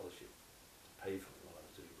scholarship to pay for it while I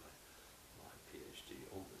was doing my PhD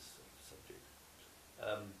on this sort of subject.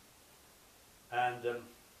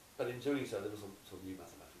 But in doing so, there was a sort of new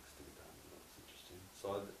mathematics to be done, and that was interesting.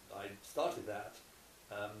 So I started that,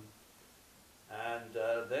 and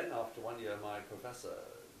then after 1 year, my professor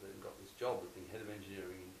then got this job of being head of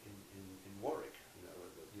engineering in Warwick, at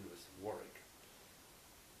the University of Warwick.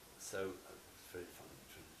 So it was very funny.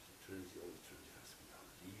 Trinity,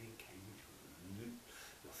 leaving Cambridge,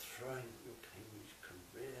 you're throwing your Cambridge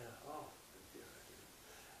career. Oh, dear.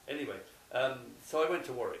 Anyway, so I went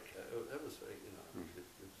to Warwick. It was very, it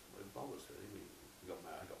was marvelous. Really.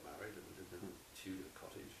 I got married, and we lived in a Tudor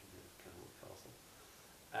cottage near Kenilworth Castle.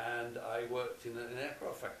 And I worked in an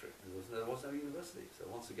aircraft factory. There was no university. So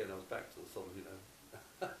once again, I was back to the sort of,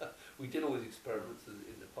 we did all these experiments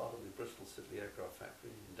in the part of the Bristol City Aircraft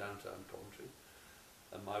Factory in downtown Coventry.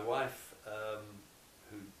 And my wife,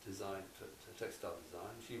 who designed textile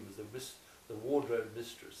design, she was the wardrobe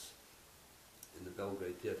mistress in the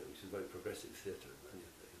Belgrade Theatre, which is a very progressive theatre in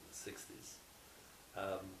the 60s.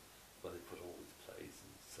 Where they put all these plays,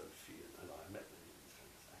 and Sophie, and I met many of these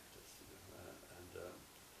famous actors.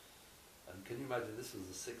 And can you imagine, this was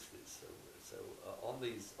the 60s, so on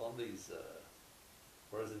these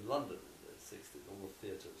Whereas in London in the 60s, all the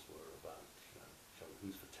theatres were about, showing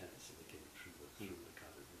who's for tennis and the king through the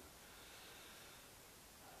kind of, the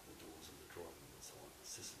doors of the drawing room and so on,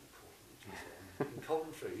 Sicily Portage and so on. In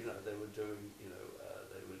Coventry, they were doing,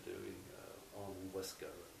 Arnold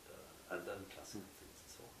Wesker and then classical things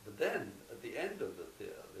and so on. But then, at the end of the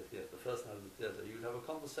first night of the theatre, you'd have a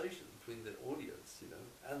conversation between the audience,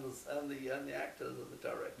 and the actors and the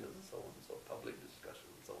directors and so on, sort of public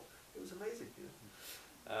discussion and so on. It was amazing,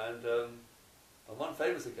 And on one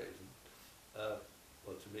famous occasion,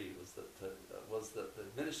 well, to me, was that the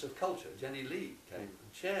Minister of Culture, Jenny Lee, came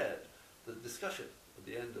and chaired the discussion at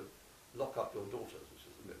the end of Lock Up Your Daughters, which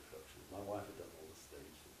was a great production. My wife had done all the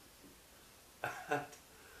stage.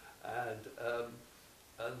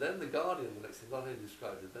 And then the Guardian, the next thing, not only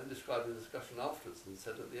described it, then described the discussion afterwards and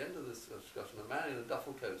said at the end of this discussion, a man in a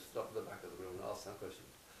duffel coat stood up at the back of the room and asked some question.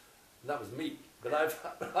 And that was me, but I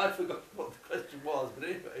forgot what the question was. But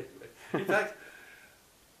anyway. In fact,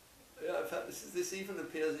 this even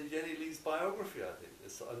appears in Jenny Lee's biography, I think.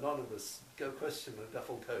 This anonymous question in a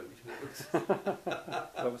duffel coat.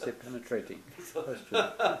 What was it, penetrating question?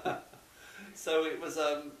 So it was.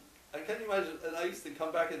 And can you imagine? And I used to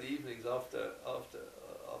come back in the evenings after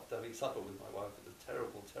having supper with my wife at a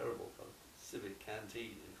terrible kind of civic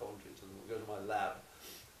canteen in Coventry, and go to my lab,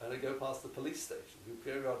 and I'd go past the police station, who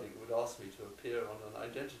periodically would ask me to appear on an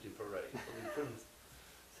identity parade for the criminals.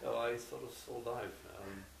 So I sort of saw life.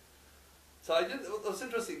 So I did. It was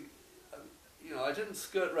interesting. I didn't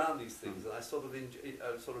skirt around these things, and I sort of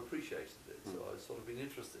appreciated it. So I've sort of been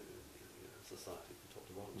interested in society from top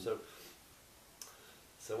to bottom.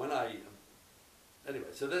 So when I I did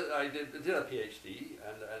a PhD,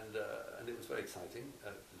 and it was very exciting.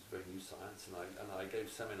 It was very new science, and I gave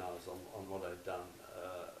seminars on what I'd done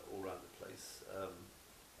all around the place.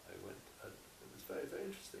 I went. It was very, very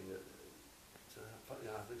interesting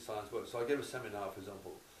how the science works. So I gave a seminar, for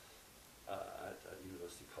example, at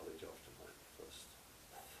University College after my first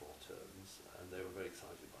 4 terms, and they were very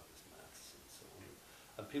excited by this maths and so on.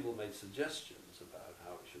 And people made suggestions about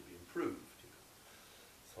how it should be improved.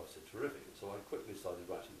 So I said, terrific. And so I quickly started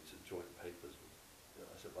writing these joint papers.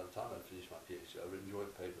 I said, by the time I finished my PhD, I'd written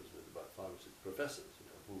joint papers with about 5 or 6 professors,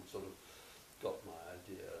 who sort of got my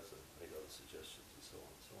ideas and made other suggestions and so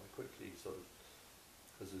on. So I quickly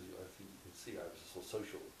because I think you can see, I was a sort of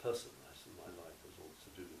social person. My life was all to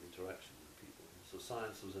do with interaction with people. And so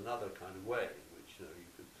science was another kind of way in which you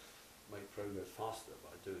could make progress faster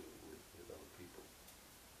by doing it with other people.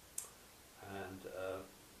 And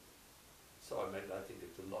so I think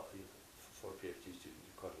it's a lot, for a PhD student,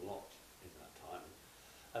 quite a lot in that time.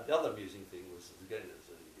 And the other amusing thing was, again,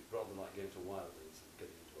 rather like going to Wildings and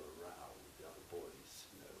getting into a row with the other boys,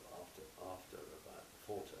 after about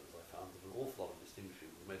 4 terms, I found that an awful lot of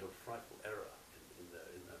distinguishing people made a frightful error in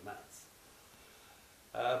their maths.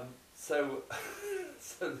 So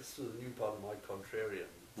this was a new part of my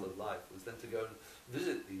contrarian life, was then to go and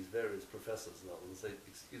visit these various professors and say,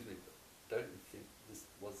 excuse me, don't you think this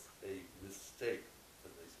was a mistake?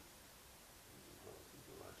 And they said, I think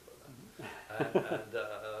you're right about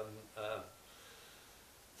that.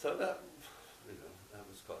 So that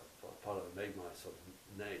was quite part of it, made my sort of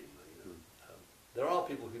name. There are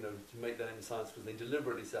people who make their name in science because they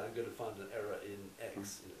deliberately say, I'm going to find an error in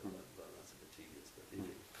X. That's a bit tedious, but if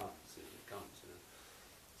it comes, it comes.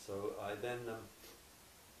 So I then,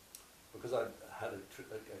 because I had a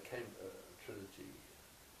Trinity.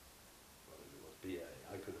 BA,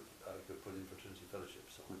 I could put in for Trinity Fellowship,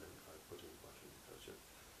 so I put in for Trinity Fellowship,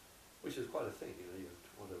 which is quite a thing, you have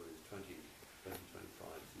whatever it is, 20, 25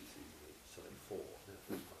 theses, so like 4.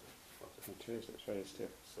 It is, it's very stiff.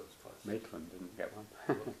 So it's quite Maitland didn't get one.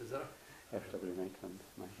 What is that? F.W. Maitland,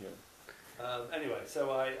 my hero. Anyway, so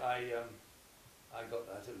I got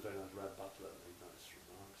that. It was very nice. Rad Butler made nice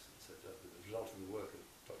remarks and said that as a result of the work of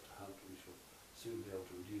Dr. Hunt, we shall soon be able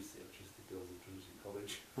to reduce the electricity bills of Trinity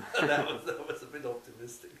College. that was a bit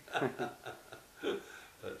optimistic.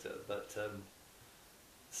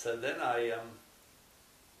 So then I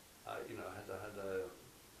had a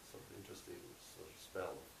sort of interesting sort of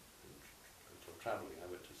spell of travelling. I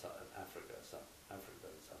went to South Africa,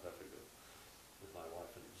 with my wife,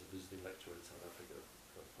 and was a visiting lecturer in South Africa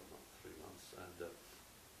for 3 months, and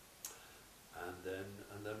then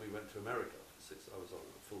we went to America for 6. I was on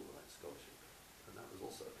a Fulbright scholarship, and that was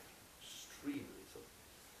also extremely sort of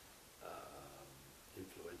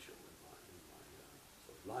influential in my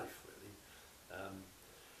sort of life, really.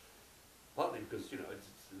 Partly because there was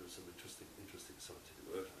some interesting scientific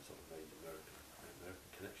work, and I sort of made American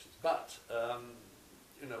connections. But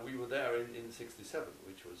we were there in '67,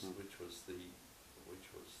 which was the year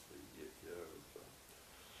of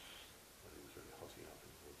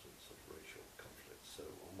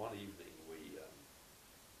one evening we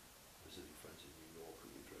visiting friends in New York,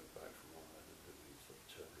 and we drove back from one island, and we sort of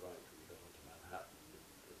turned right and we got onto Manhattan, and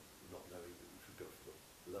not knowing that we should go for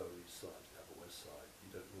the Lower East Side and have a West Side.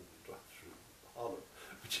 You don't normally drive through Harlem,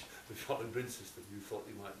 which the following grid system you thought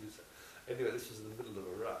you might use it. Anyway, this was in the middle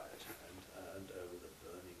of a riot, and with a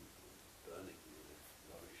burning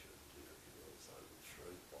rubbish, and people outside with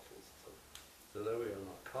throwing bottles. So there we are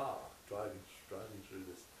in our car driving through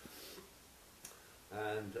this,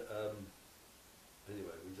 and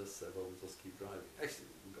anyway, we just said, well, we'll just keep driving. Actually,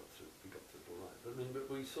 we got through it all right. But I mean, but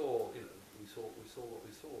we saw, we saw what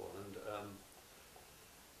we saw, and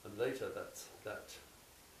later I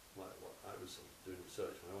was sort of doing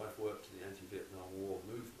research. My wife worked in the anti-Vietnam War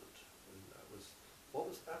movement, and that was what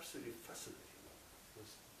was absolutely fascinating.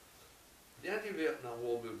 Was the anti-Vietnam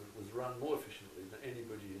War movement was run more efficiently than any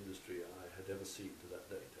British industry I had ever seen to that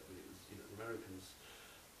date. I mean, it was, the Americans.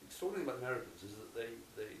 Extraordinary about Americans is that they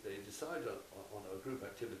decide on a group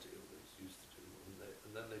activity, or they used to do,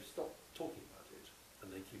 and then they stop talking about it,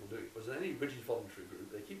 and they keep on doing it. Whereas in any British voluntary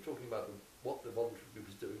group, they keep talking about what the voluntary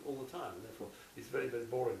group is doing all the time, and therefore it's very, very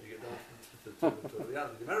boring to get down to the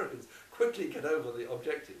reality. The Americans quickly get over the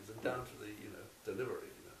objectives and down to the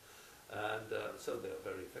delivery, and so they are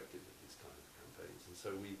very effective at these kind of campaigns. And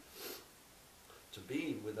so to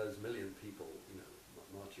be with those million people,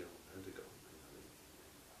 marching on the Pentagon,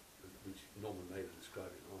 which Norman Mailer described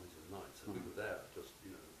in Armies of the Night, so we were there just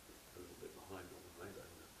a little bit behind Norman Mailer.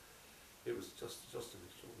 It was just an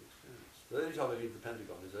extraordinary experience. The only time I've been to the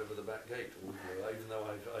Pentagon is over the back gate, even though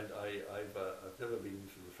I've never been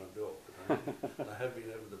through the front door, but I have been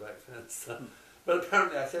over the back fence. But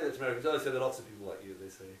apparently, I say that to Americans. I say there are lots of people like you. They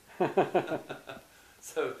say.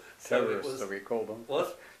 so terrorists, we call them.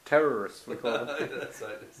 What? Terrorists, we call them. That's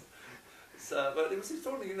right. But it was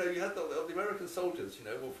extraordinary. You had the American soldiers,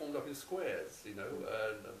 were formed up in squares, and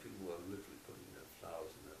people were literally putting flowers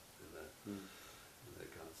in their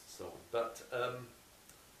guns and so on. But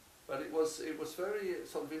it was very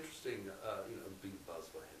sort of interesting, being buzzed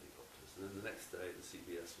by helicopters. And then the next day, the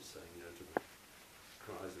CBS was saying, to the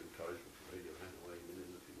cries of encouragement from radio hang away,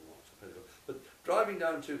 millions of people watched the Pentagon. But driving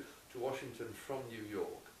down to Washington from New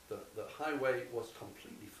York, the highway was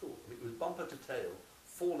completely full. I mean, it was bumper to tail,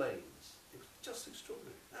 4 lanes. It was just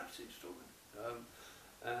extraordinary, absolutely extraordinary.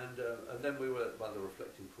 And then we were by the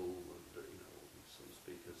reflecting pool, and all these sort of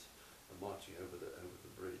speakers marching over the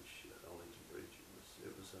bridge, Arlington Bridge.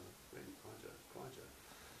 It was really quite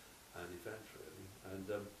an event, really. And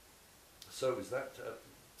so was that.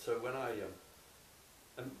 So when I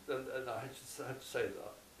and I had to say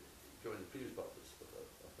that during the previous part of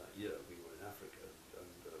that year, we were in Africa, and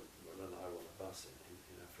I were on a bus in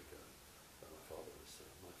Africa. My father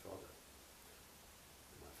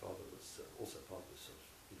was also part of this sort of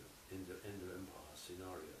end of empire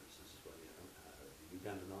scenarios. This is when the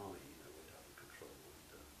Ugandan army went out of control,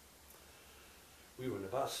 and we were in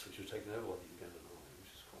a bus which was taken over by the Ugandan army,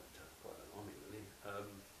 which is quite an army really.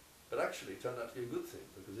 But actually, it turned out to be a good thing,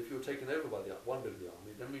 because if you were taken over by one bit of the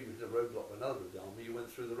army, then when you hit a roadblock by another bit of the army, you went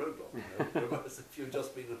through the roadblock. Whereas if you'd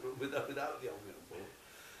just been without the army on board.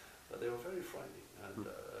 But they were very frightening, and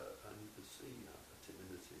you could see the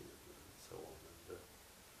timidity and so on. And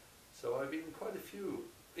so I've been in quite a few,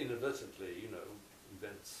 inadvertently,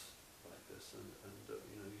 events like this, and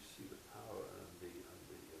you see the power and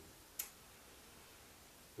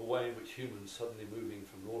the way in which humans suddenly moving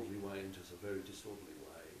from an orderly way into a very disorderly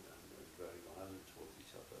way, and very violent towards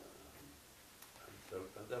each other.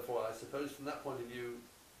 And therefore, I suppose from that point of view,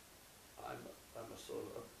 I'm a sort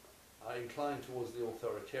of I incline towards the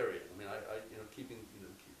authoritarian. I mean, keeping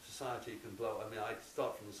society can blow. I mean, I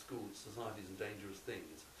start from the school. Society is a dangerous thing.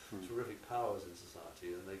 It's terrific powers in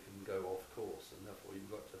society, and they can go off course, and therefore you've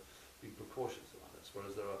got to be precautious about this.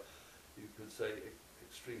 Whereas there are, you could say,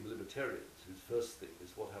 extreme libertarians whose first thing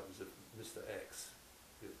is what happens if Mr. X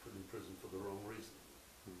gets put in prison for the wrong reason.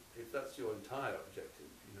 If that's your entire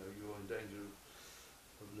objective, you're in danger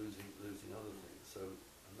of losing other things. So,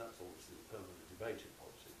 and that's obviously a permanent debate in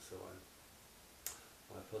politics. So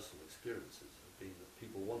my personal experiences have been that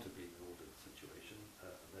people want to be in an ordered situation,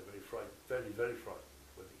 and they're very frightened, very, very frightened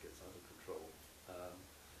when it gets out of control.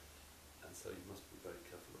 And so you must be very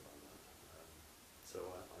careful about that.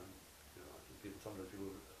 So I think sometimes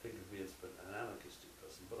people think of me as an anarchistic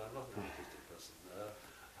person, but I'm not an anarchistic person.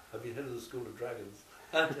 I've been head of the School of Dragons,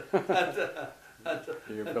 and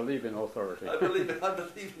you believe in authority. I believe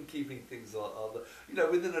in keeping things on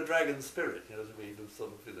within a dragon spirit. What I mean, of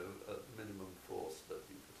sort of minimum